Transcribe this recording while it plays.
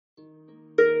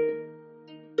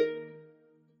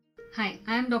Hi,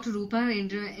 I am Dr. Roopa,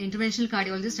 Interventional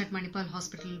Cardiologist at Manipal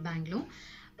Hospital, Bangalore.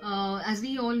 As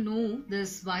we all know,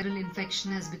 this viral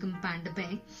infection has become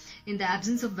pandemic in the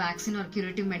absence of vaccine or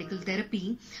curative medical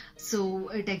therapy. So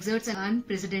it exerts an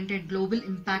unprecedented global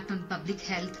impact on public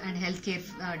health and healthcare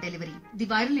delivery. The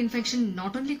viral infection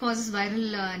not only causes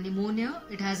viral pneumonia,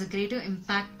 it has a greater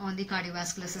impact on the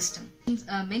cardiovascular system.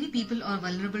 Many people are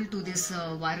vulnerable to this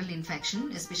viral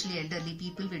infection, especially elderly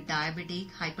people with diabetic,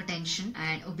 hypertension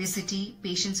and obesity,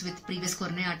 patients with previous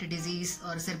coronary artery disease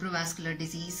or cerebrovascular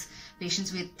disease,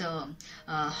 patients with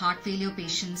heart failure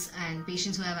patients, and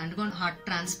patients who have undergone heart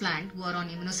transplant who are on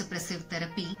immunosuppressive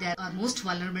therapy. They are most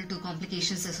vulnerable to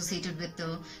complications associated with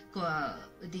the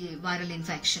viral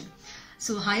infection.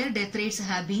 So higher death rates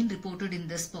have been reported in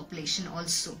this population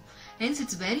also. Hence,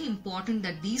 it's very important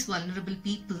that these vulnerable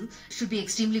people should be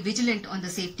extremely vigilant on the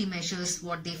safety measures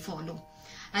what they follow.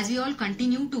 As we all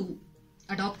continue to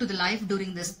adopt to the life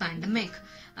during this pandemic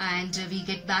and we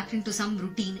get back into some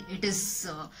routine, it is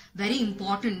very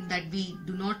important that we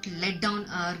do not let down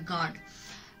our guard.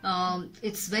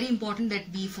 It's very important that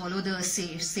we follow the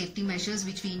safety measures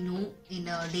which we know in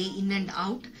a day in and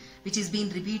out, which is being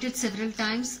repeated several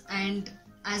times, and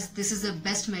as this is the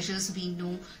best measures we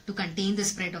know to contain the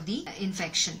spread of the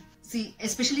infection. See,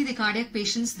 especially the cardiac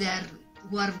patients,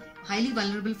 who are highly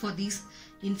vulnerable for these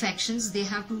infections, they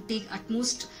have to take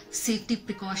utmost safety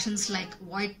precautions like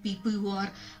avoid people who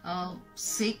are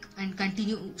sick and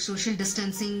continue social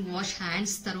distancing, wash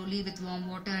hands thoroughly with warm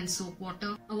water and soap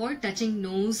water, avoid touching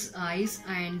nose, eyes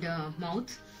and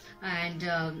mouth,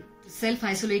 and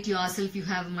self-isolate yourself. You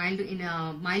have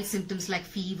mild symptoms like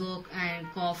fever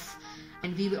and cough,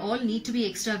 and we all need to be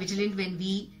extra vigilant when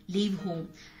we leave home.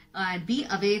 Be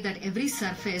aware that every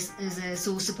surface is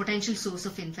a potential source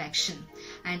of infection,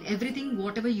 and everything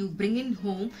whatever you bring in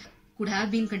home could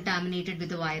have been contaminated with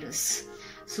the virus.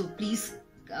 So please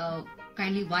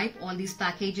kindly wipe all these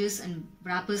packages and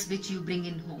wrappers which you bring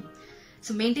in home.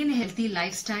 So maintain a healthy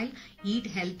lifestyle, eat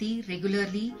healthy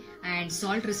regularly, and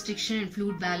salt restriction and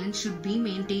fluid balance should be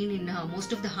maintained in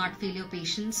most of the heart failure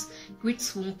patients. Quit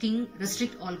smoking,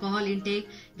 restrict alcohol intake,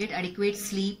 get adequate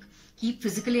sleep, keep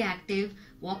physically active,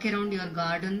 walk around your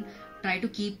garden, try to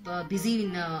keep busy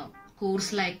in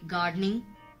course like gardening,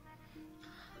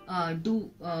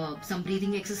 do some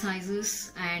breathing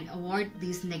exercises and avoid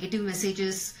these negative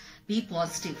messages, be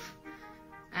positive.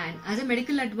 And as a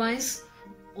medical advice,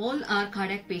 all our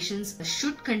cardiac patients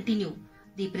should continue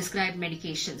the prescribed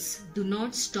medications. Do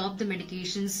not stop the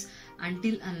medications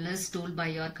unless told by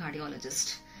your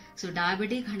cardiologist. So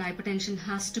diabetic and hypertension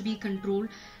has to be controlled.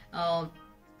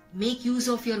 Make use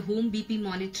of your home BP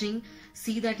monitoring.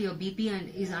 See that your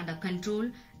BP is under control.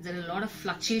 There are a lot of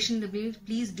fluctuation in the BP.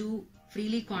 Please do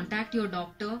freely contact your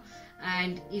doctor,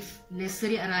 and if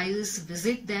necessary arises,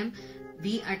 visit them.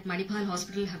 We at Manipal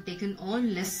Hospital have taken all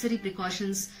necessary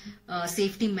precautions,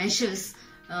 safety measures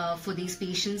for these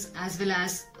patients as well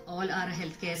as all our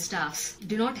healthcare staffs.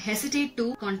 Do not hesitate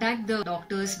to contact the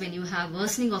doctors when you have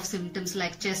worsening of symptoms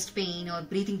like chest pain or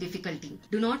breathing difficulty.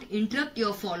 Do not interrupt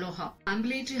your follow-up.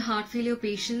 Ambulatory heart failure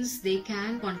patients, they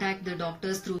can contact the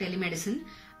doctors through telemedicine,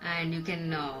 and you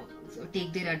can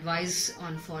take their advice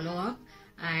on follow-up.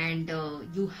 And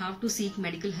you have to seek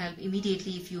medical help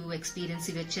immediately if you experience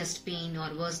severe chest pain or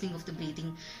worsening of the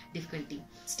breathing difficulty.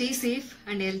 Stay safe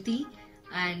and healthy,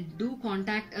 and do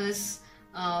contact us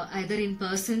either in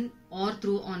person or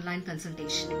through online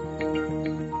consultation.